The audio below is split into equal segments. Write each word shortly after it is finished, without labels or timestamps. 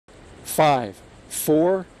5,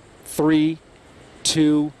 4, 3,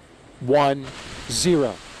 2, 1,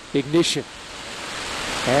 0. Ignition.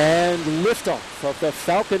 And liftoff of the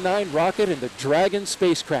Falcon 9 rocket and the Dragon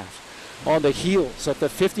spacecraft. On the heels of the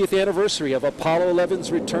 50th anniversary of Apollo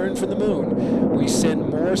 11's return from the moon, we send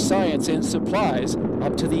more science and supplies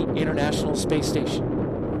up to the International Space Station.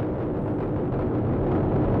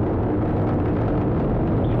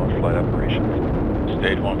 Launch flight operations.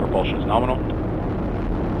 Stage 1 propulsion is nominal.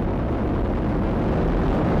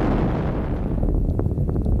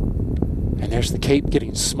 And there's the Cape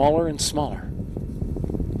getting smaller and smaller.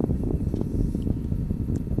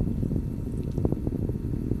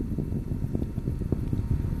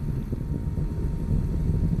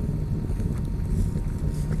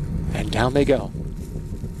 And down they go.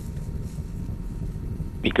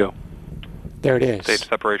 Eco. There it is. Stage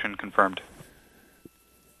separation confirmed.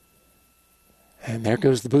 And there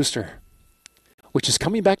goes the booster, which is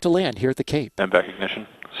coming back to land here at the Cape. And back ignition.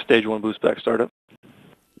 Stage 1 boost back startup.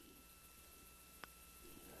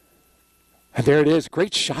 And there it is.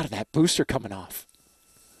 Great shot of that booster coming off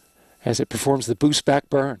as it performs the boost back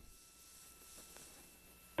burn.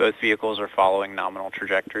 Both vehicles are following nominal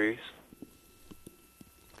trajectories.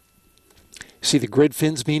 See the grid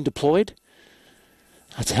fins being deployed?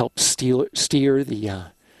 That's help steer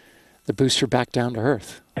the booster back down to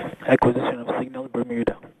Earth. Acquisition of signal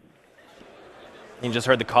Bermuda. You just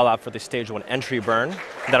heard the call out for the stage 1 entry burn.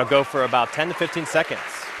 That'll go for about 10 to 15 seconds.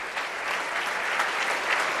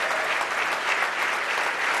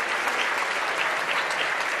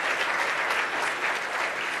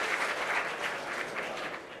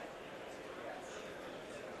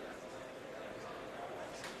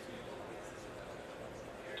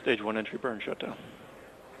 Stage 1 entry burn shutdown.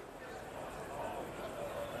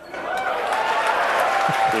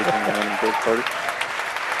 Stage 1 landing burn started.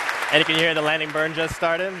 And you can hear the landing burn just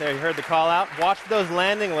started. There, you heard the call out. Watch those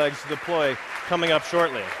landing legs deploy coming up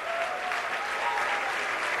shortly.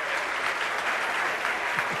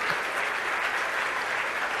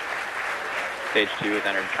 Stage 2 has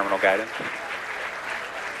entered terminal guidance.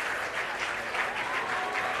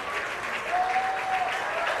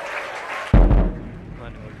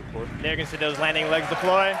 There you can see those landing legs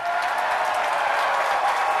deploy.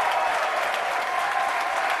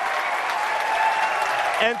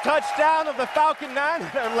 And touchdown of the Falcon 9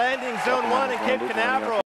 at our landing zone 1 in Cape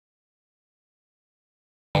Canaveral.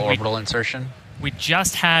 Orbital insertion. We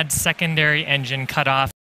just had secondary engine cut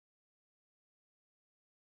off.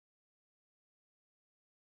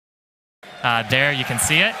 There you can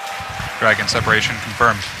see it. Dragon separation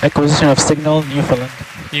confirmed. Acquisition of signal Newfoundland.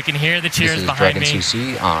 You can hear the cheers This is behind Dragon me.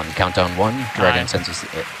 CC on countdown 1. Dragon senses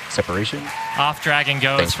separation. Off Dragon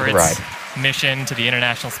goes Thanks for for the its ride. mission to the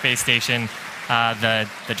International Space Station. The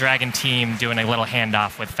Dragon team doing a little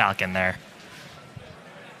handoff with Falcon there.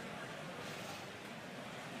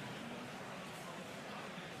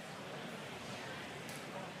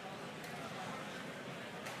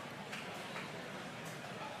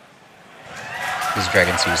 This is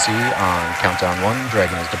Dragon CC on countdown 1.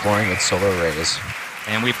 Dragon is deploying its solar arrays.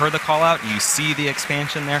 And we've heard the call out. You see the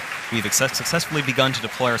expansion there. We've successfully begun to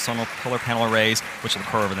deploy our solar panel arrays, which will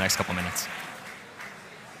occur over the next couple minutes.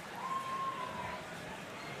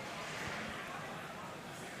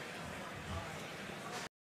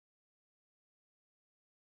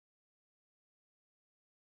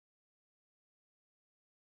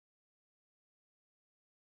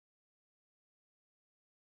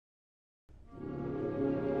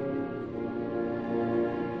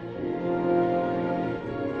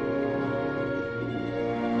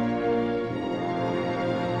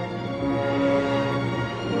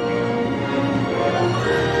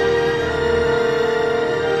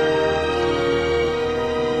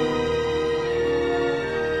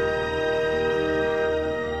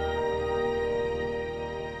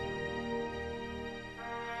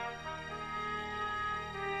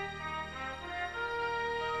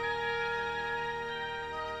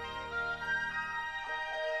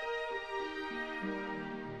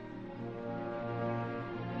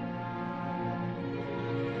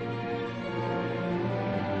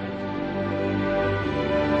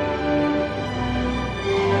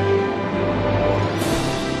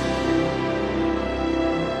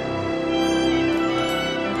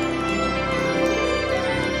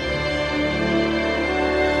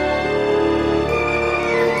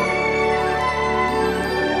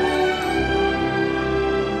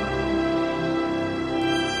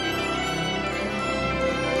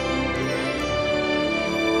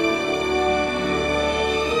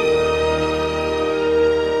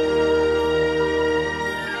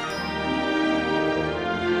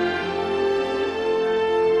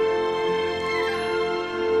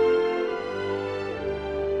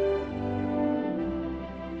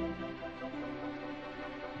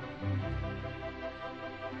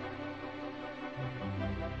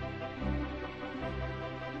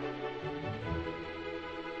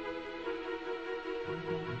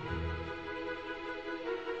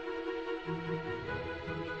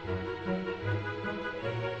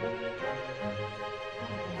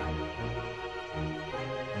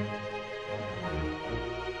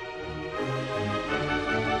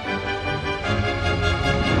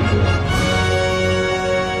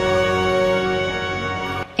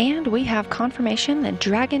 And we have confirmation that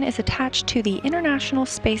Dragon is attached to the International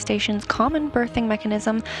Space Station's common berthing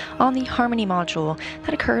mechanism on the Harmony module.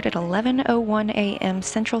 That occurred at 11:01 a.m.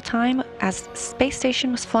 Central Time as space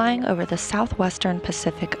station was flying over the southwestern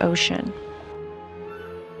Pacific Ocean.